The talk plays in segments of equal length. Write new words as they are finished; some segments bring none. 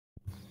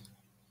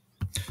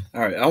All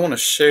right, I want to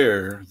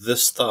share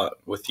this thought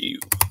with you.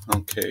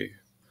 Okay,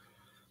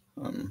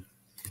 um,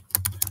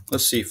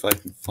 let's see if I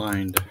can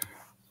find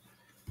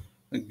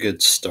a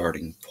good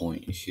starting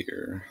point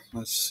here.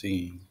 Let's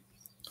see.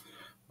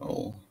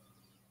 Oh,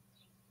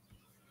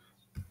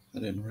 I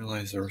didn't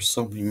realize there were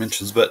so many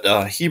mentions, but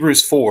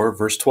Hebrews 4,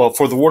 verse 12,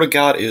 for the word of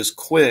God is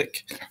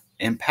quick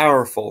and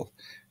powerful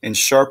and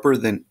sharper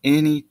than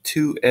any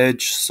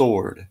two-edged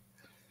sword,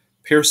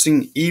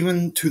 piercing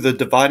even to the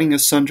dividing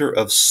asunder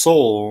of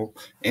soul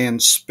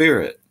and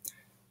spirit,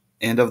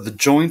 and of the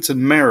joints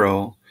and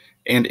marrow,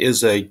 and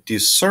is a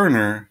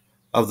discerner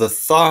of the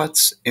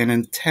thoughts and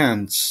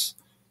intents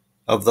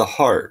of the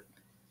heart.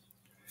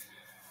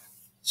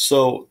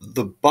 So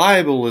the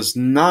Bible is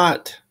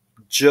not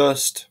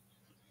just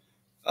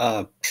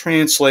a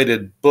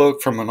translated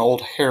book from an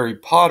old Harry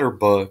Potter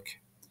book.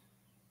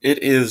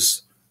 It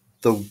is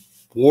the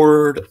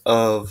Word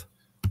of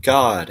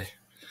God.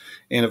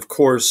 And of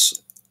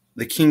course,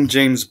 the King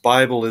James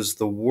Bible is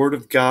the Word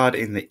of God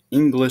in the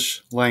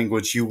English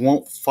language. You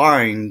won't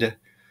find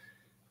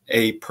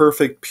a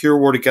perfect, pure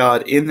Word of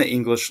God in the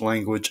English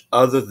language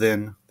other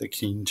than the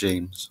King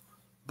James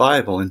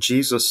Bible. And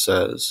Jesus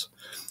says,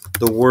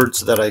 the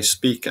words that I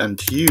speak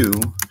unto you,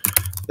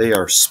 they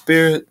are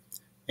spirit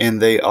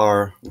and they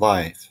are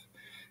life.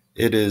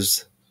 It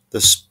is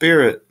the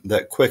spirit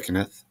that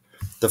quickeneth,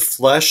 the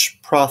flesh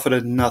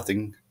profited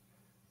nothing.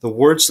 The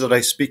words that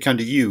I speak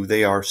unto you,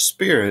 they are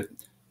spirit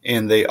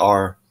and they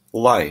are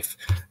life.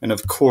 And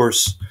of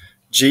course,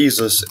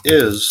 Jesus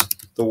is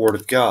the Word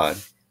of God.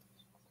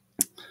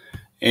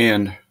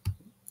 And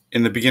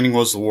in the beginning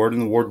was the Word,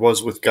 and the Word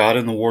was with God,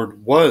 and the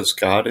Word was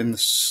God, and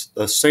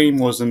the same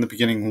was in the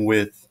beginning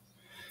with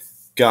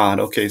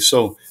God. Okay,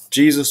 so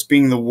Jesus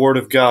being the Word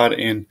of God,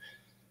 and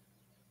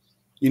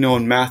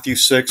in Matthew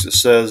 6 it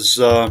says,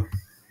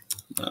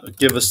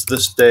 give us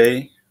this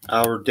day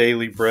our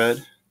daily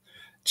bread.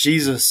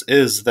 Jesus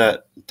is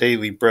that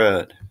daily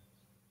bread.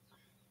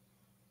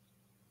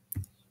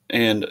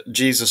 And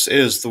Jesus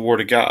is the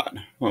Word of God.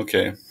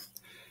 Okay.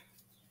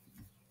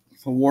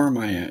 Where am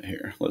I at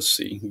here? Let's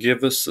see.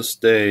 Give us this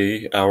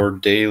day our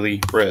daily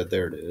bread.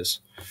 There it is.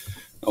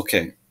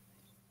 Okay.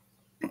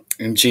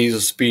 And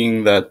Jesus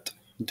being that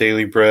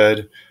daily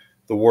bread,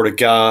 the Word of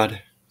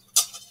God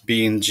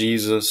being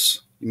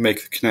Jesus, you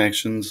make the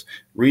connections.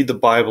 Read the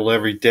Bible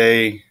every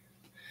day,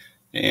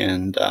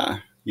 and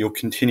you'll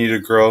continue to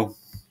grow.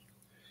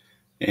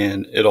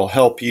 And it'll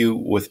help you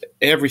with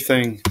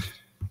everything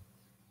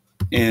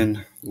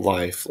in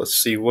life. Let's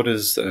see. What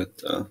is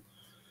that?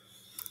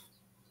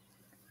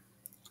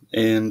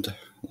 And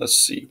let's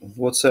see,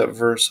 what's that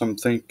verse I'm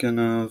thinking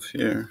of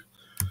here?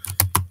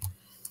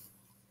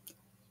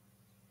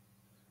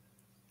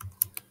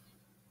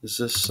 Is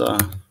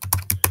that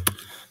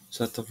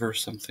the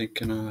verse I'm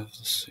thinking of?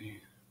 Let's see.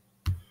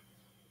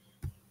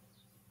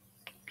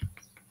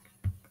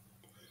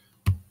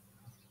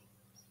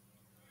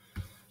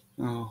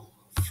 Oh,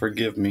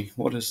 forgive me.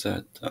 What is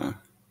that?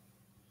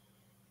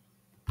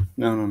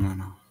 No.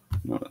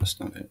 No, that's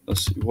not it.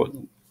 Let's see. What?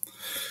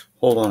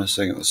 Hold on a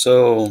second.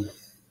 So,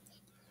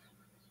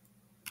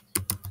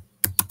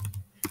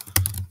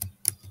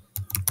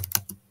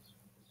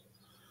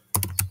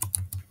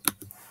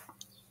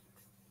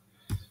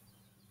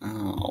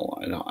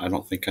 I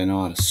don't think I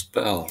know how to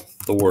spell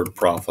the word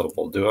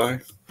profitable, do I?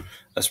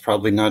 That's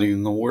probably not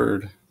even the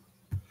word.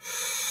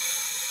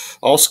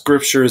 All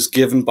scripture is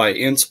given by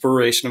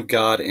inspiration of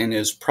God and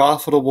is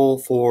profitable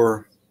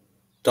for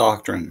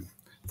doctrine,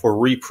 for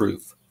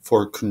reproof,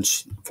 for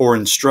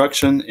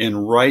instruction in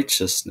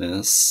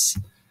righteousness,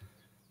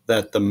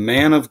 that the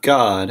man of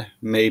God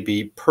may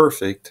be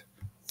perfect,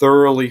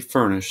 thoroughly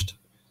furnished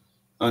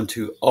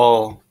unto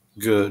all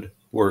good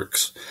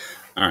works.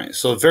 All right,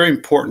 so very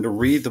important to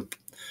read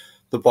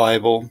the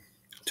Bible,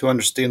 to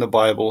understand the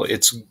Bible.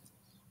 It's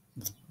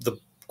the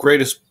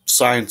greatest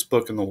science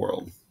book in the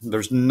world.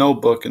 There's no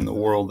book in the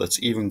world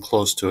that's even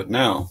close to it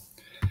now.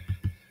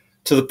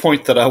 To the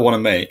point that I want to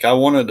make, I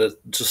wanted to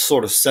just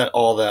sort of set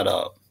all that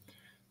up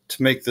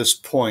to make this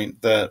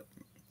point that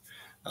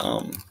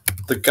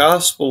the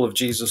gospel of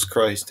Jesus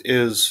Christ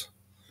is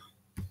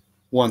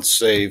once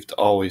saved,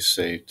 always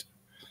saved.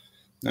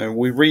 Now,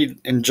 we read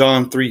in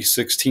John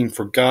 3:16,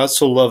 for God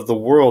so loved the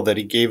world that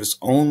he gave his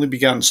only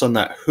begotten Son,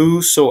 that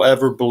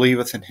whosoever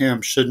believeth in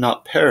him should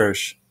not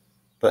perish,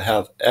 but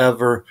have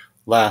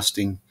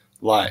everlasting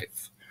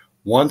life.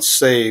 Once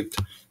saved,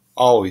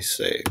 always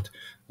saved.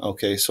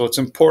 Okay, so it's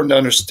important to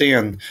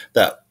understand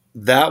that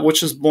that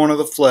which is born of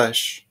the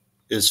flesh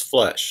is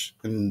flesh,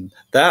 and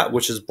that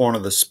which is born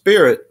of the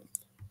Spirit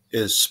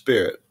is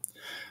spirit.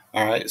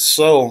 All right,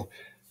 so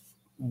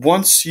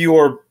once you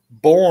are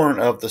born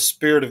of the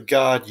Spirit of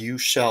God, you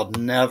shall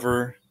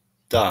never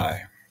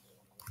die.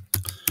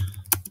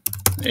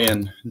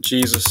 And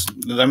Jesus,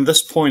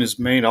 this point is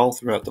made all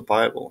throughout the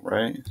Bible,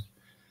 right?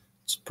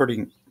 It's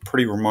pretty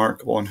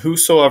remarkable. And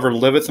whosoever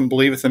liveth and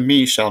believeth in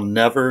me shall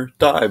never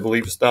die.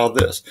 Believest thou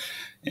this?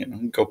 And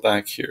I'll go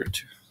back here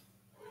to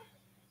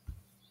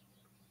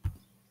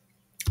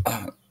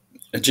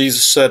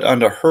Jesus said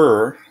unto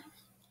her,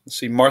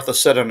 See, Martha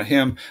said unto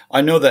him,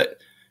 I know that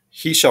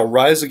he shall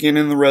rise again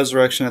in the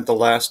resurrection at the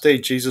last day.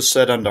 Jesus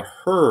said unto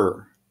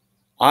her,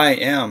 I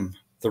am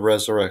the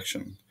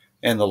resurrection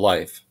and the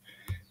life.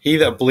 He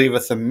that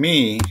believeth in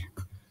me,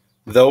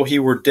 though he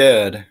were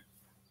dead,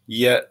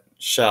 yet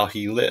shall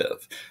he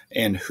live.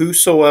 And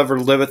whosoever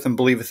liveth and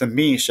believeth in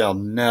me shall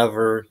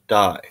never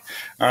die.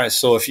 All right,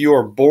 so if you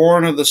are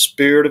born of the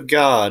Spirit of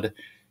God,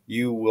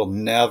 you will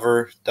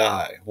never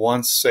die.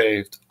 Once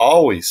saved,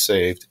 always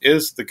saved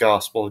is the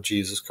gospel of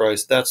Jesus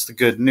Christ. That's the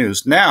good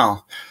news.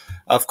 Now,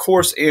 of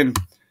course, in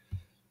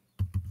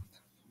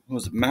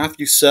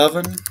Matthew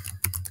 7,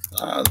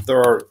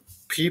 there are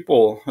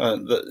people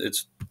that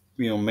it's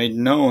made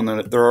known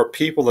that there are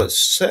people that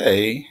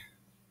say,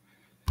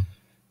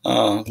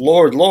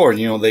 Lord, Lord,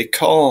 they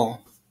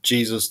call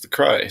Jesus the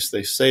Christ.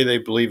 They say they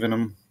believe in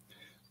him,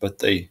 but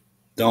they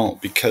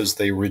don't, because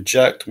they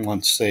reject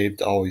once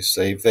saved, always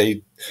saved.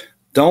 They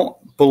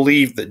don't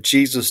believe that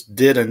Jesus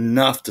did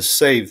enough to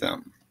save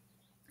them.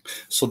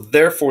 So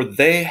therefore,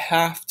 they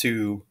have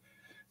to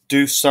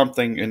do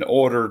something in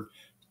order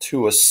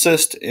to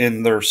assist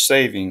in their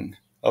saving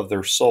of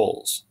their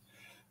souls.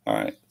 All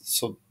right.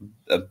 So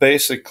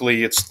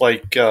basically, it's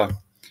like people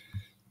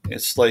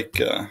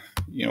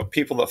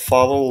that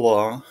follow the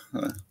law.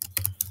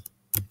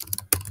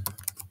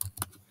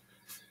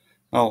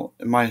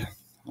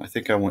 I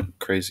think I went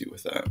crazy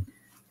with that.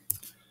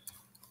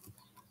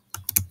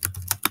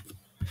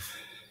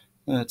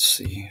 Let's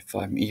see if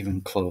I'm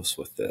even close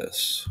with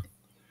this.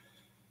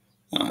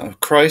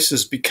 Christ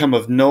is become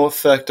of no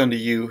effect unto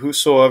you.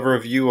 Whosoever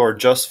of you are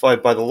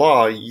justified by the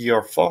law, ye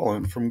are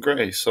fallen from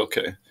grace.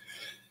 Okay.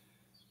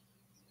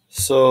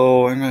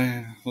 So,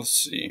 let's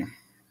see.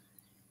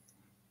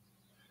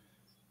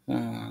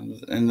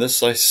 In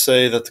this I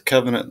say that the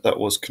covenant that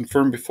was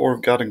confirmed before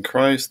of God in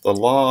Christ, the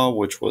law,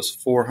 which was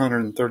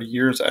 430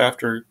 years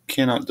after,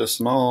 cannot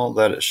disannul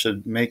that it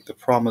should make the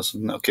promise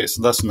of... Okay,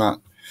 so that's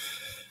not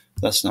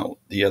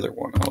the other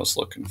one I was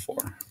looking for.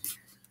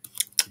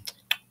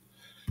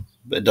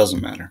 But it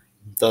doesn't matter.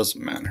 It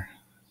doesn't matter.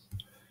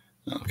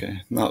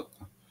 Okay, not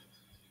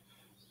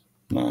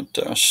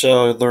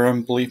shall their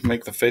unbelief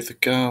make the faith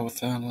of God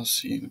without, let's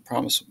see, the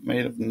promise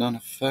made of none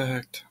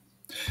effect.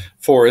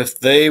 For if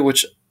they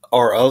which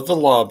are of the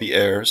law be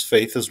heirs,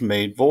 faith is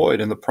made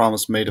void, and the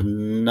promise made of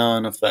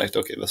none effect.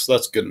 Okay,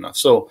 that's good enough.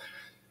 So,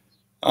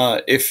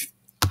 if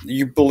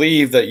you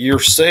believe that you're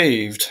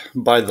saved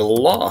by the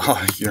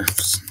law, you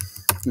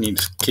need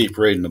to keep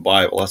reading the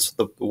Bible. That's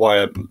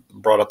why I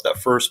brought up that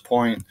first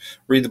point.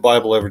 Read the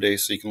Bible every day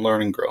so you can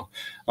learn and grow.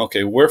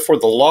 Okay, wherefore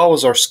the law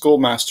was our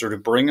schoolmaster to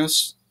bring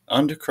us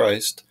unto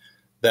Christ,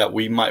 that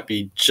we might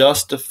be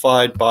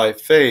justified by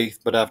faith,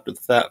 but after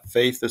that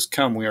faith is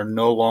come, we are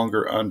no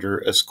longer under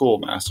a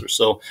schoolmaster.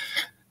 So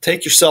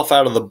take yourself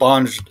out of the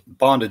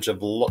bondage of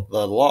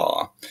the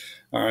law.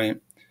 All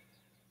right.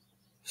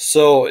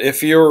 So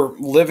if you're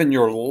living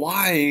your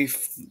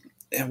life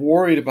and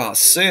worried about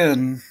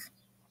sin,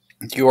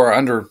 you are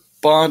under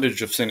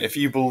bondage of sin. If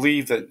you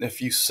believe that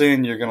if you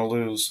sin, you're going to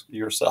lose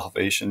your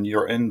salvation,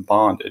 you're in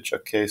bondage.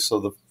 Okay,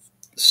 so the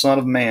Son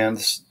of Man,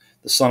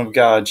 the Son of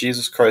God,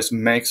 Jesus Christ,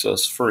 makes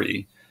us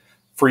free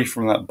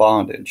from that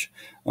bondage.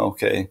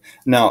 Okay,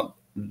 now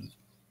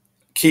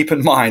keep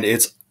in mind,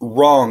 it's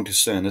wrong to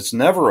sin. It's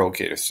never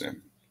okay to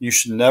sin. You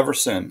should never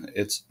sin.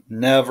 It's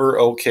never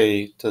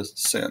okay to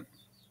sin.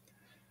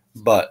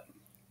 But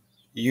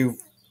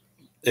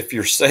if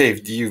you're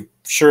saved, you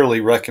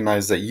surely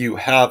recognize that you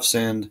have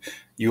sinned,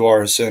 you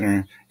are a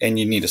sinner, and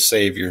you need a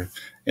Savior.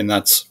 And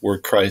that's where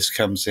Christ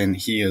comes in.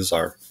 He is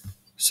our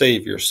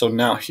Savior. So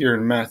now here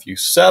in Matthew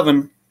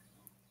 7,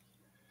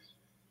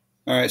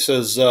 all right, it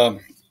says,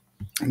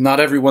 not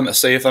everyone that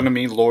saith unto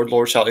me, Lord,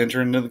 Lord, shall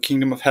enter into the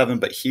kingdom of heaven,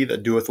 but he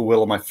that doeth the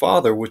will of my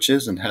Father which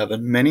is in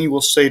heaven. Many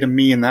will say to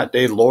me in that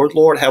day, Lord,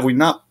 Lord, have we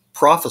not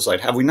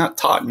prophesied? Have we not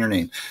taught in your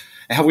name?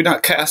 And have we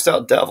not cast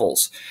out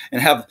devils?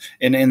 And have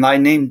in thy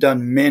name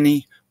done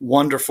many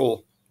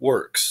wonderful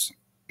works?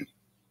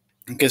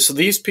 Okay, so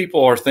these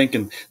people are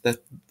thinking that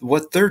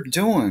what they're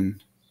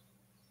doing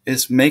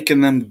is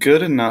making them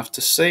good enough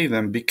to save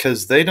them,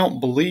 because they don't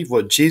believe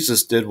what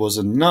Jesus did was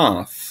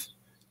enough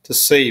to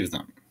save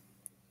them.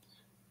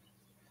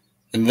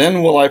 And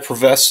then will I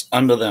profess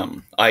unto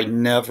them, I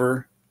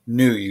never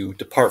knew you.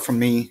 Depart from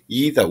me,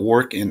 ye that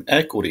work in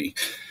iniquity.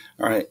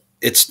 All right,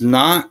 it's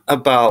not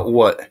about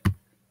what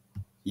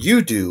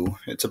you do,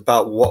 it's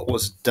about what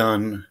was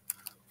done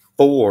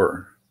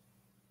for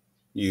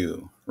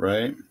you,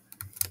 right?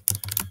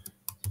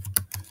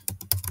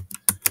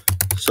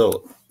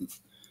 So,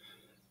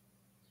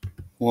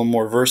 one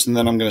more verse, and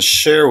then I'm going to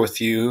share with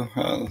you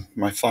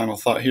my final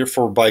thought here.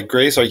 For by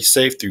grace are you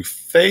saved through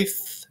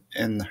faith,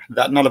 and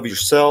that not of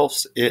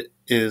yourselves, it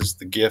is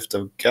the gift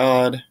of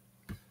God,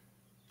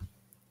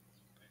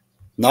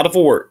 not of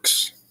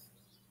works,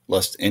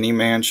 lest any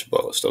man should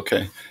boast.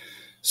 Okay,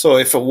 so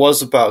if it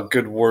was about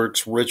good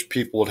works, rich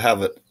people would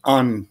have an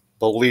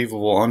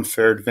unbelievable,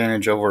 unfair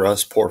advantage over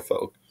us poor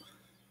folk.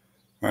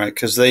 All right,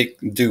 because they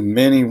do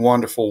many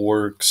wonderful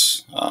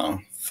works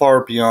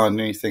far beyond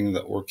anything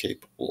that we're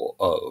capable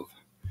of.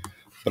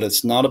 But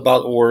it's not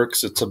about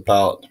works, it's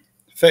about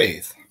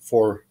faith.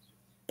 For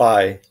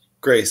by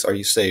grace are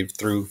you saved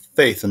through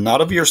faith, and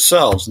not of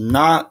yourselves,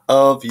 not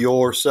of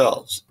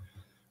yourselves.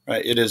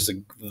 Right? It is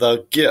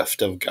the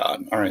gift of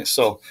God. All right,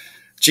 so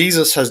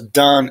Jesus has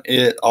done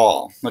it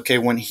all. Okay,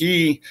 when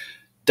he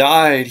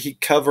died, he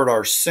covered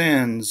our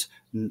sins,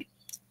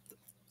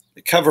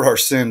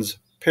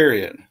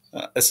 period.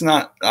 It's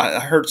not,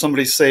 I heard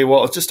somebody say,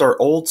 well, it's just our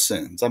old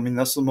sins. I mean,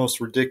 that's the most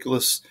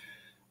ridiculous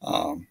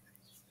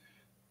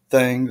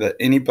thing that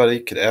anybody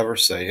could ever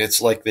say.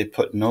 It's like they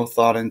put no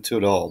thought into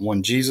it all.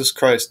 When Jesus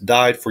Christ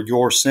died for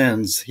your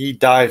sins, he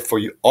died for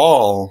you,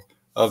 all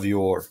of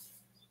your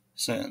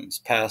sins,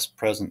 past,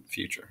 present,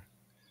 future.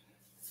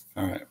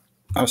 All right.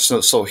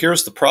 So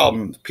here's the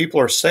problem. People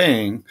are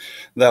saying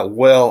that,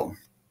 well,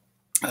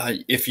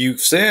 if you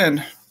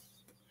sin,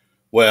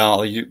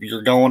 well,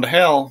 you're going to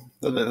hell.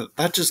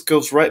 That just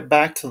goes right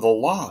back to the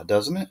law,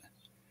 doesn't it?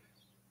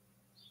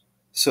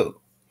 So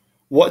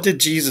what did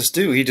Jesus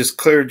do? He just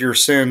cleared your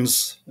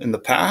sins in the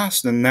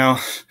past, and now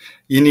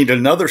you need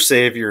another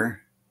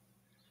Savior,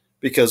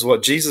 because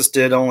what Jesus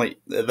did only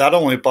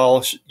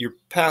abolished your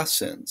past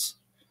sins.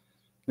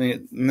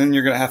 And then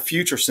you're going to have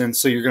future sins,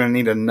 so you're going to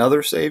need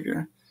another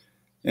Savior,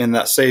 and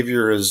that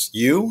Savior is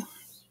you.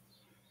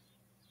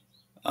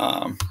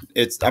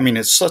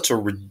 It's such a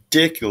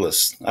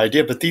ridiculous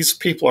idea, but these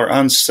people are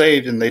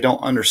unsaved and they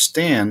don't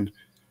understand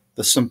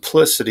the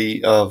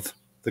simplicity of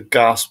the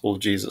gospel of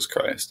Jesus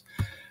Christ.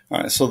 All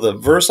right, so the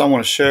verse I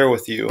want to share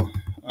with you,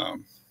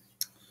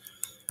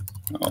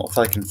 if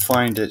I can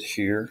find it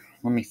here,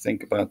 let me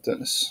think about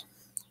this.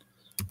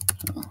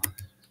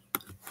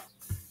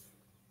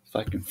 If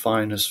I can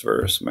find this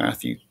verse,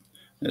 Matthew,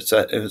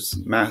 it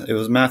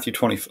was Matthew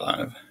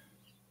 25.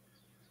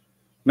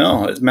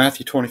 No, it's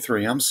Matthew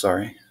 23. I'm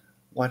sorry.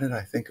 Why did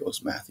I think it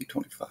was Matthew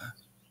 25?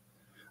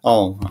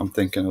 Oh, I'm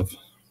thinking of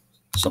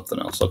something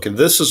else. Okay,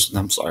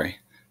 I'm sorry.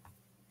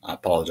 I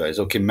apologize.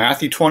 Okay,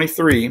 Matthew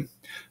 23,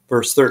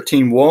 verse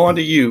 13. Woe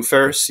unto you,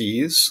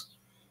 Pharisees.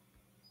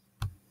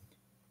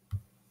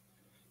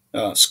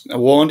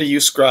 Woe unto you,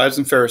 scribes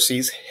and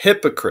Pharisees,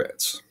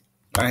 hypocrites.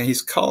 Right,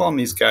 he's calling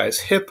these guys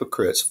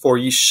hypocrites. For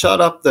ye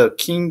shut up the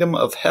kingdom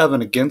of heaven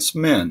against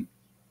men,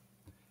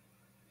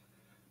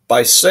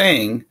 by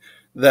saying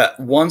that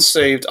once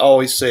saved,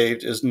 always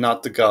saved is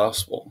not the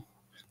gospel.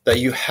 That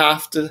you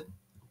have to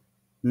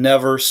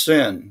never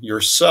sin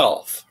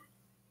yourself.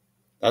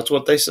 That's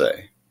what they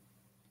say.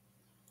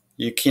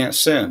 You can't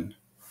sin.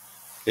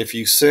 If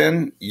you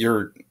sin,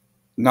 you're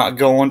not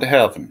going to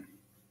heaven.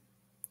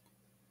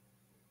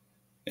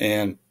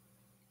 And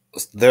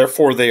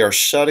therefore they are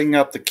shutting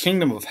up the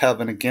kingdom of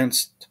heaven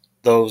against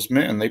those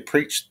men. They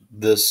preach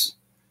this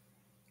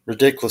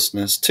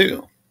ridiculousness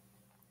too.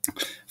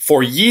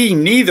 For ye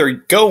neither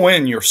go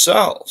in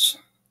yourselves,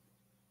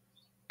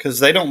 because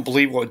they don't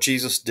believe what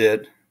Jesus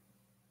did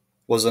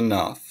was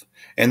enough.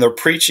 And they're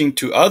preaching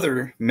to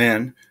other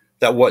men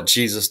that what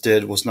Jesus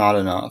did was not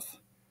enough.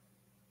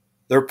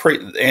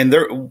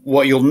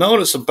 What you'll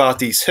notice about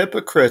these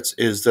hypocrites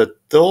is that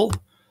they'll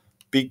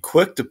be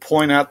quick to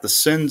point out the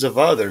sins of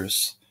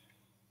others,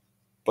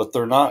 but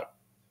they're not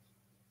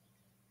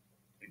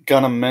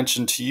going to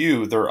mention to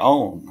you their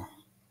own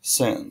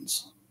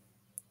sins.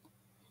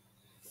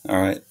 All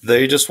right,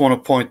 they just want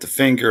to point the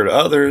finger at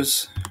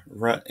others,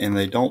 right? And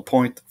they don't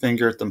point the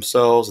finger at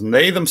themselves, and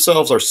they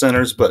themselves are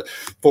sinners. But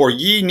for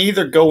ye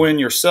neither go in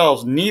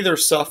yourselves, neither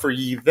suffer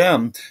ye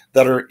them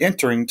that are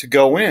entering to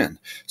go in.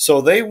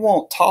 So they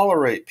won't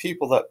tolerate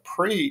people that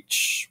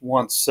preach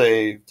once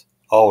saved,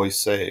 always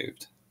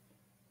saved.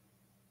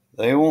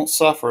 They won't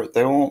suffer it.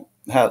 They won't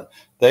have.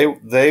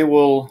 They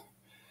will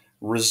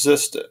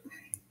resist it,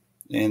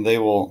 and they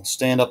will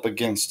stand up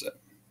against it.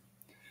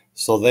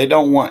 So they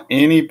don't want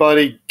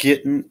anybody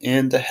getting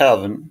into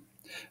heaven.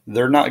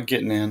 They're not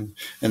getting in,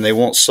 and they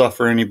won't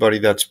suffer anybody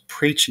that's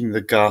preaching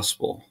the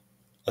gospel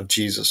of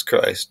Jesus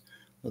Christ,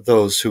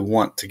 those who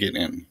want to get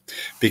in.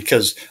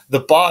 Because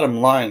the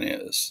bottom line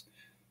is,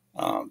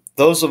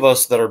 those of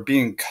us that are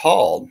being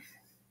called,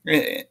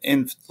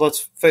 and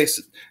let's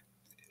face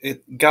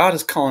it, God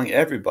is calling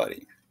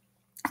everybody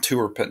to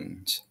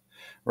repentance,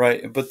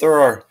 right? But there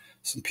are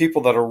some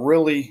people that are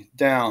really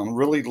down,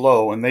 really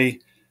low, and they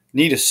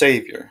need a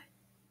Savior.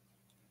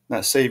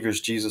 That Savior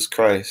is Jesus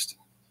Christ.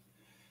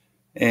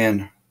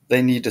 And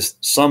they need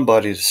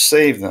somebody to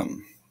save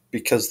them,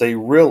 because they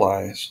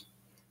realize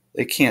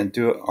they can't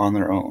do it on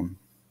their own.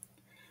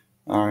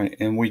 All right,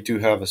 and we do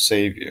have a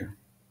Savior,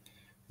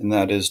 and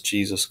that is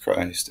Jesus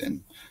Christ.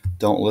 And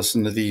don't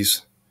listen to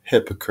these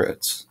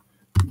hypocrites.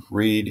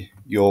 Read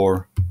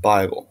your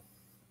Bible.